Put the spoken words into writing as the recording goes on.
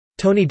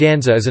Tony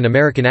Danza is an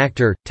American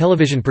actor,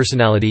 television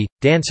personality,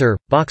 dancer,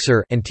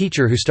 boxer, and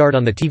teacher who starred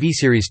on the TV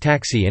series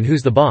Taxi and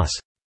Who's the Boss?,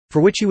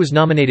 for which he was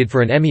nominated for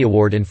an Emmy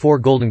Award and 4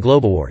 Golden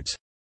Globe Awards.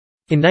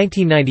 In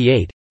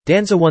 1998,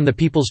 Danza won the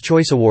People's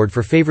Choice Award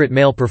for Favorite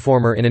Male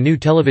Performer in a new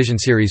television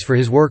series for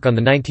his work on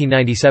the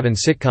 1997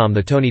 sitcom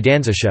The Tony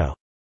Danza Show.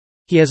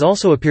 He has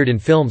also appeared in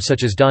films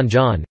such as Don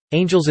Jon,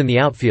 Angels in the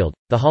Outfield,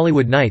 The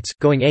Hollywood Knights,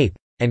 Going Ape,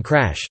 and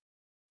Crash.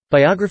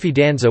 Biography.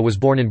 Danza was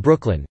born in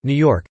Brooklyn, New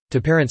York, to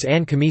parents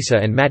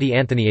Cammisa and Matty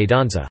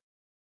Iadanza.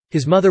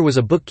 His mother was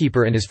a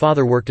bookkeeper and his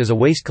father worked as a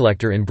waste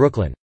collector in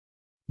Brooklyn.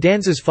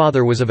 Danza's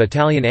father was of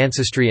Italian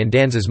ancestry and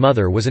Danza's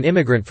mother was an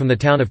immigrant from the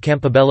town of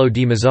Campobello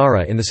di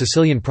Mazara in the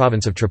Sicilian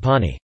province of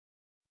Trapani.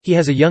 He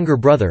has a younger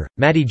brother,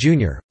 Matty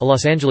Jr., a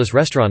Los Angeles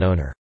restaurant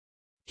owner.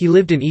 He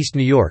lived in East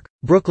New York,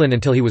 Brooklyn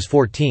until he was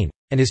 14,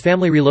 and his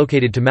family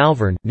relocated to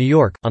Malverne, New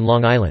York, on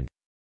Long Island.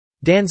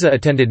 Danza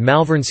attended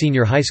Malverne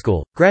Senior High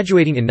School,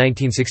 graduating in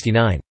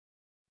 1969.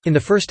 In the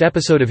first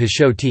episode of his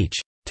show Teach,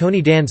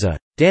 Tony Danza,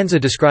 Danza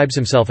describes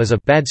himself as a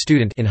bad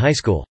student in high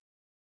school.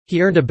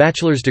 He earned a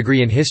bachelor's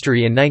degree in history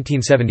in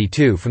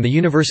 1972 from the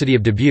University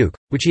of Dubuque,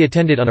 which he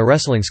attended on a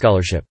wrestling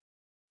scholarship.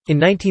 In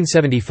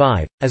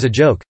 1975, as a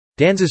joke,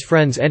 Danza's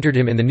friends entered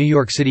him in the New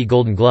York City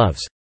Golden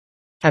Gloves.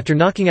 After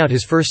knocking out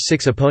his first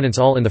 6 opponents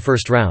all in the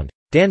first round,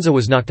 Danza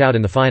was knocked out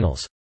in the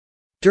finals.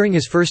 During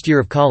his first year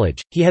of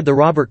college, he had the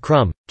Robert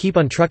Crumb, Keep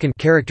on Truckin'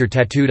 character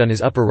tattooed on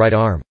his upper right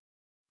arm.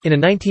 In a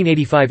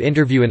 1985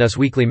 interview in Us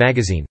Weekly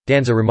magazine,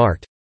 Danza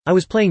remarked, "I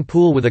was playing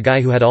pool with a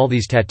guy who had all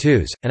these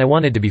tattoos, and I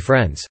wanted to be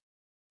friends."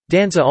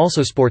 Danza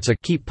also sports a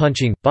Keep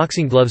Punching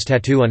boxing gloves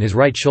tattoo on his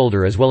right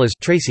shoulder as well as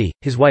Tracy,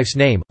 his wife's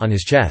name, on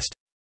his chest.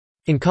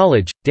 In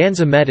college,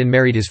 Danza met and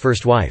married his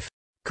first wife.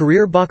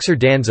 Career boxer.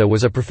 Danza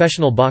was a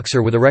professional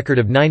boxer with a record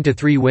of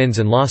 9-3 wins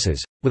and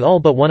losses, with all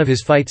but one of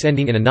his fights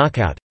ending in a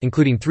knockout,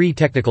 including 3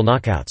 technical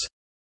knockouts.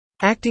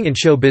 Acting and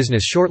show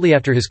business. Shortly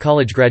after his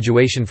college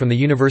graduation from the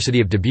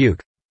University of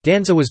Dubuque,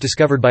 Danza was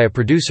discovered by a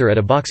producer at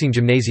a boxing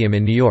gymnasium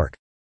in New York.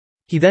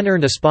 He then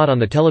earned a spot on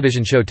the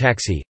television show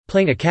Taxi,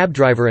 playing a cab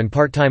driver and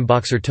part-time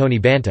boxer Tony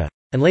Banta,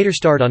 and later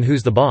starred on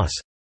Who's the Boss?,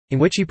 in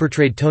which he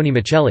portrayed Tony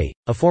Michelli,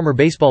 a former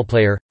baseball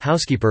player,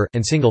 housekeeper,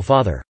 and single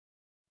father.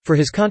 For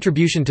his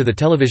contribution to the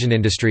television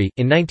industry,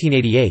 in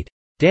 1988,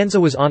 Danza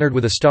was honored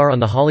with a star on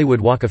the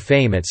Hollywood Walk of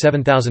Fame at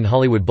 7000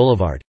 Hollywood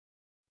Boulevard.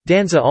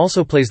 Danza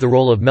also plays the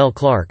role of Mel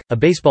Clark, a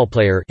baseball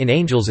player, in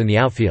Angels in the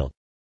Outfield.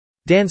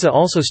 Danza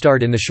also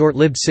starred in the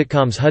short-lived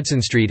sitcoms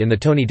Hudson Street and The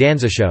Tony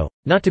Danza Show,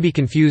 not to be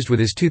confused with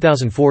his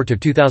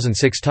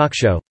 2004–2006 talk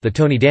show, The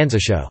Tony Danza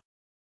Show.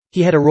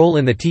 He had a role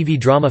in the TV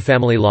drama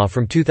Family Law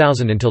from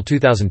 2000 until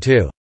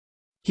 2002.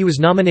 He was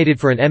nominated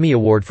for an Emmy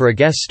Award for a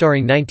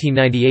guest-starring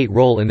 1998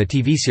 role in the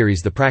TV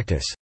series The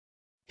Practice.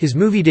 His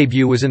movie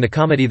debut was in the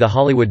comedy The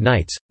Hollywood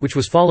Knights, which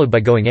was followed by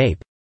Going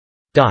Ape.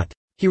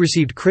 He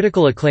received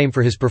critical acclaim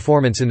for his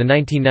performance in the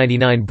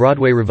 1999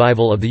 Broadway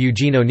revival of the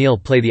Eugene O'Neill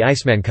play The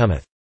Iceman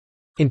Cometh.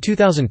 In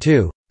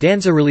 2002,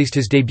 Danza released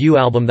his debut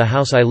album The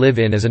House I Live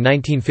In as a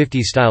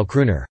 1950s-style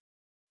crooner.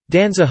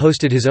 Danza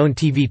hosted his own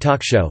TV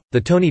talk show, The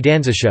Tony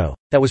Danza Show,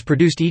 that was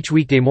produced each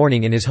weekday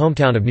morning in his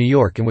hometown of New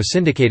York and was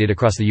syndicated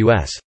across the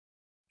U.S.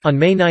 On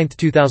May 9,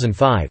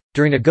 2005,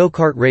 during a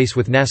go-kart race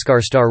with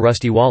NASCAR star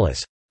Rusty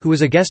Wallace, who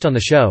was a guest on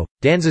the show,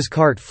 Danza's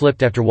kart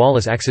flipped after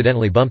Wallace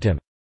accidentally bumped him.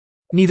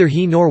 Neither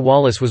he nor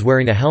Wallace was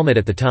wearing a helmet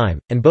at the time,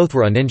 and both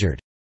were uninjured.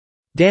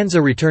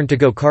 Danza returned to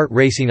go-kart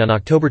racing on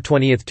October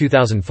 20,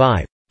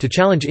 2005, to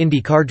challenge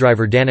Indy car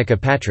driver Danica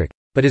Patrick,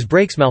 but his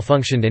brakes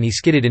malfunctioned and he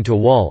skidded into a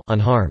wall,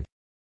 unharmed.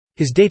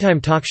 His daytime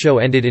talk show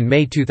ended in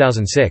May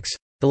 2006.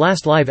 The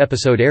last live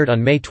episode aired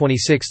on May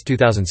 26,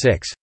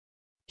 2006.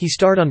 He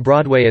starred on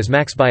Broadway as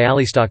Max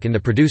Bialystock in The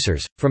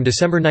Producers, from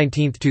December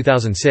 19,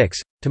 2006,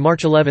 to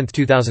March 11,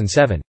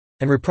 2007,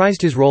 and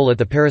reprised his role at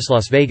the Paris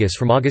Las Vegas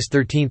from August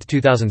 13,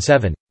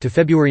 2007, to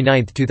February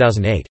 9,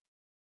 2008.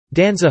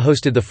 Danza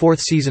hosted the 4th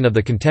season of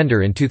The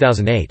Contender in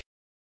 2008.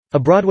 A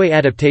Broadway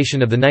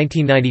adaptation of the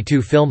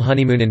 1992 film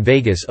Honeymoon in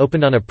Vegas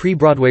opened on a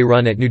pre-Broadway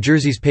run at New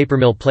Jersey's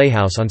Papermill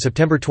Playhouse on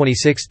September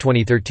 26,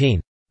 2013,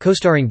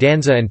 co-starring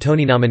Danza and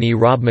Tony nominee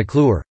Rob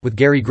McClure, with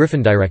Gary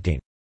Griffin directing.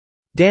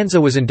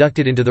 Danza was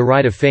inducted into the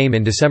Ride of Fame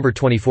in December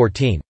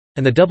 2014,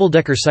 and the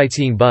double-decker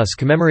sightseeing bus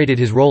commemorated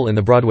his role in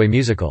the Broadway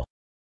musical.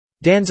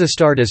 Danza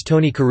starred as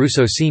Tony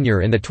Caruso Sr.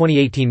 in the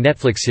 2018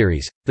 Netflix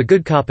series, The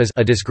Good Cop as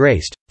a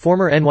disgraced,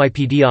 former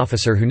NYPD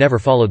officer who never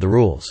followed the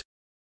rules.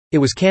 It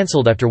was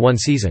cancelled after 1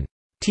 season.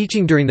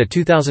 Teaching during the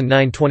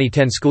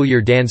 2009-2010 school year.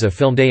 Danza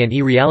filmed an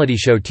e-reality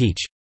show Teach,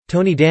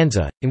 Tony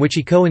Danza, in which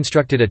he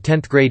co-instructed a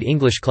 10th grade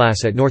English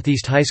class at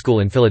Northeast High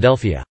School in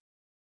Philadelphia.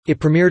 It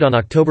premiered on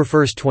October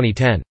 1,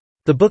 2010.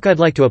 The book I'd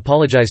like to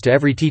apologize to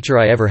every teacher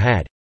I ever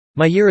had.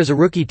 My year as a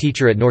rookie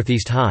teacher at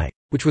Northeast High,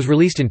 which was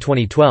released in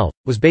 2012,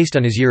 was based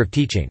on his year of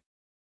teaching.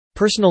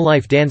 Personal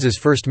life. Danza's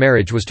first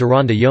marriage was to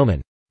Rhonda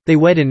Yeoman. They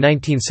wed in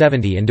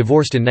 1970 and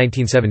divorced in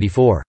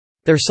 1974.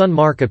 Their son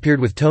Mark appeared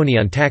with Tony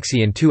on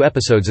Taxi in 2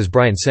 episodes as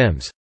Brian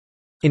Sims.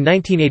 In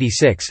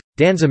 1986,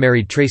 Danza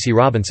married Tracy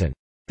Robinson.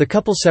 The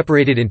couple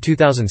separated in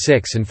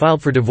 2006 and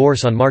filed for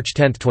divorce on March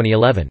 10,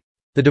 2011.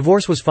 The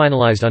divorce was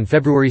finalized on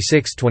February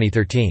 6,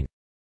 2013.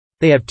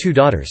 They have 2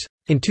 daughters.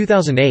 In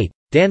 2008,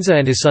 Danza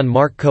and his son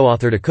Mark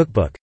co-authored a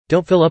cookbook,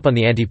 Don't Fill Up on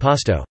the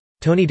Antipasto,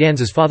 Tony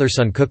Danza's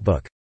father-son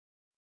cookbook.